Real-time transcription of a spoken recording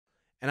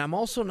And I'm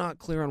also not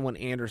clear on when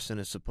Anderson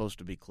is supposed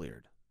to be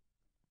cleared.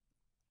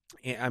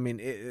 I mean,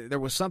 there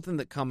was something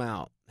that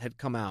had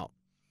come out,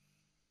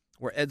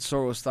 where Ed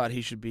Soros thought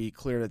he should be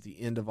cleared at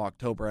the end of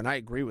October, and I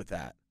agree with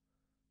that,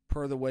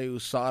 per the way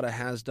USADA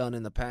has done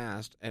in the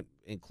past, and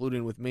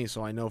including with me,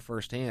 so I know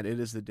firsthand, it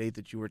is the date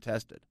that you were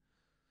tested.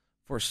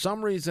 For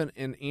some reason,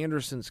 in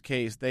Anderson's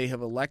case, they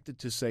have elected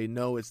to say,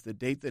 no, it's the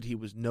date that he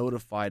was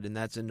notified, and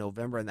that's in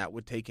November, and that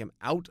would take him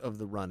out of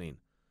the running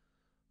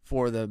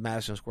for the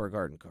Madison Square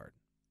Garden card.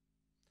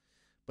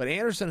 But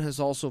Anderson has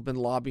also been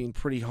lobbying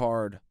pretty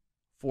hard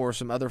for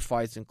some other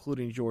fights,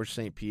 including Georges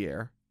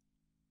St-Pierre,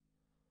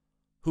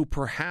 who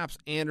perhaps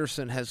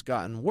Anderson has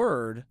gotten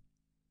word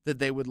that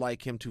they would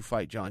like him to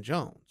fight John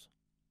Jones.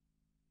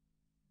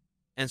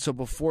 And so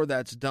before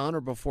that's done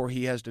or before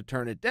he has to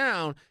turn it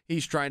down,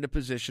 he's trying to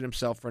position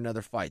himself for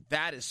another fight.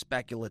 That is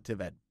speculative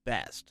at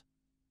best.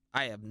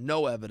 I have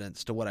no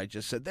evidence to what I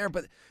just said there,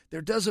 but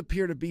there does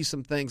appear to be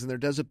some things, and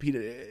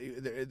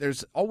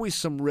there's always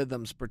some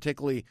rhythms,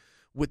 particularly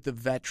with the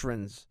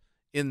veterans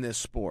in this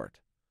sport.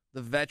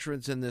 The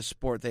veterans in this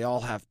sport, they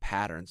all have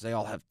patterns. They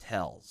all have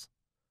tells.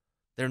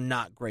 They're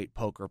not great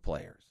poker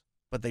players,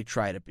 but they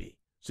try to be.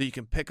 So you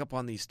can pick up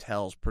on these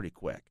tells pretty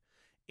quick.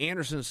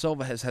 Anderson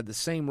Silva has had the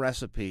same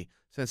recipe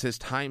since his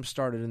time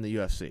started in the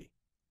UFC.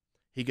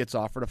 He gets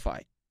offered a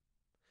fight.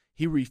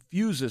 He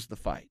refuses the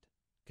fight,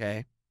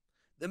 okay?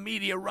 The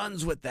media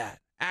runs with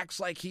that, acts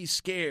like he's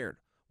scared.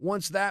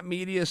 Once that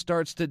media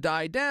starts to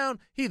die down,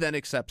 he then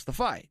accepts the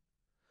fight.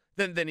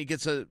 Then he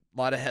gets a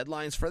lot of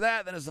headlines for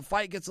that. Then as the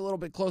fight gets a little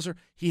bit closer,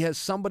 he has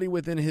somebody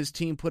within his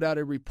team put out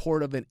a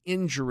report of an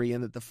injury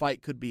and that the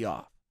fight could be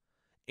off.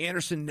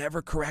 Anderson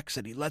never corrects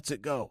it. He lets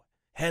it go.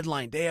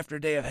 Headline, day after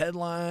day of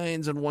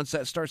headlines, and once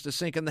that starts to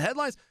sink in the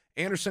headlines,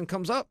 Anderson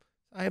comes up.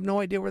 I have no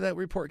idea where that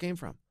report came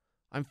from.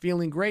 I'm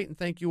feeling great, and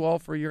thank you all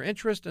for your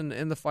interest, and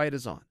the fight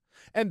is on.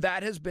 And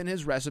that has been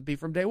his recipe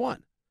from day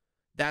one.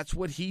 That's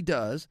what he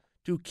does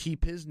to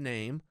keep his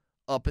name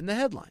up in the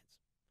headlines.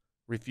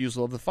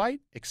 Refusal of the fight,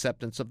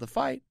 acceptance of the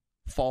fight,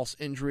 false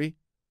injury,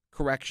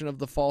 correction of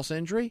the false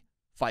injury,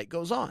 fight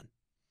goes on.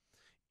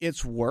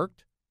 It's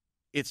worked.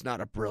 It's not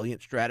a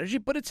brilliant strategy,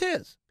 but it's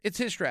his. It's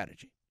his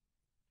strategy.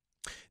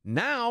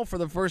 Now, for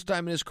the first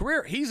time in his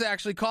career, he's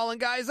actually calling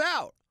guys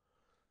out.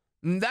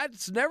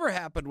 That's never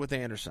happened with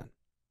Anderson.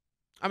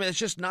 I mean, it's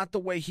just not the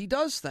way he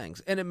does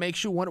things. And it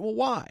makes you wonder, well,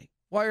 why?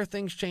 Why are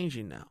things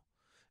changing now?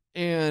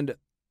 And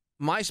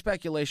my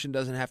speculation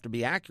doesn't have to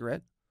be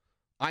accurate.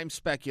 I'm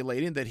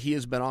speculating that he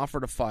has been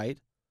offered a fight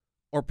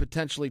or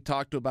potentially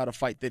talked to about a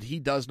fight that he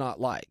does not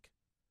like.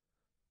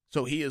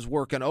 So he is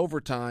working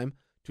overtime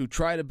to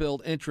try to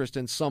build interest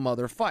in some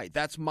other fight.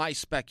 That's my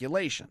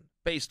speculation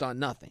based on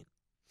nothing.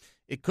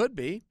 It could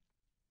be.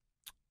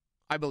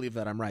 I believe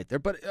that I'm right there.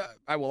 But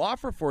I will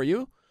offer for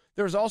you,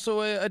 there's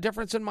also a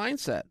difference in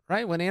mindset,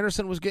 right? When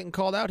Anderson was getting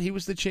called out, he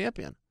was the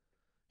champion.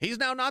 He's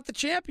now not the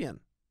champion.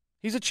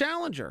 He's a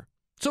challenger.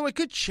 So it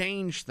could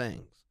change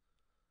things.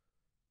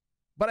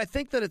 But I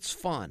think that it's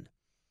fun.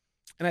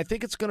 And I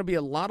think it's going to be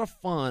a lot of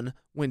fun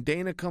when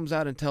Dana comes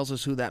out and tells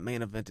us who that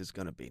main event is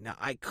going to be. Now,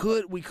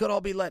 we could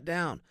all be let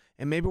down.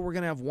 And maybe we're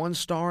going to have one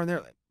star in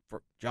there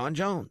for John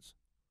Jones.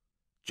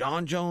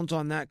 John Jones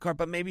on that card,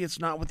 but maybe it's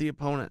not with the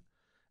opponent.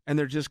 And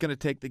they're just going to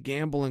take the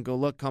gamble and go,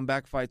 look,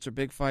 comeback fights are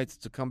big fights.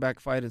 It's a comeback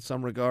fight in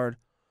some regard.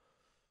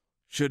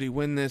 Should he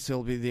win this,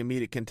 he'll be the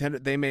immediate contender.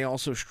 They may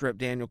also strip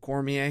Daniel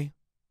Cormier,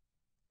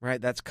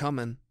 right? That's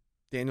coming.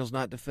 Daniel's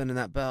not defending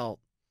that belt.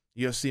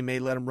 UFC may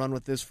let him run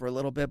with this for a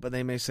little bit, but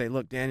they may say,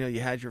 look, Daniel,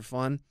 you had your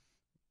fun.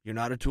 You're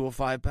not a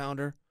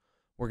 205-pounder.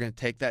 We're going to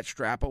take that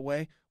strap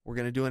away. We're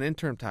going to do an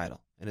interim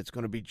title, and it's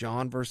going to be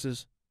John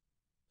versus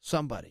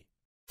somebody.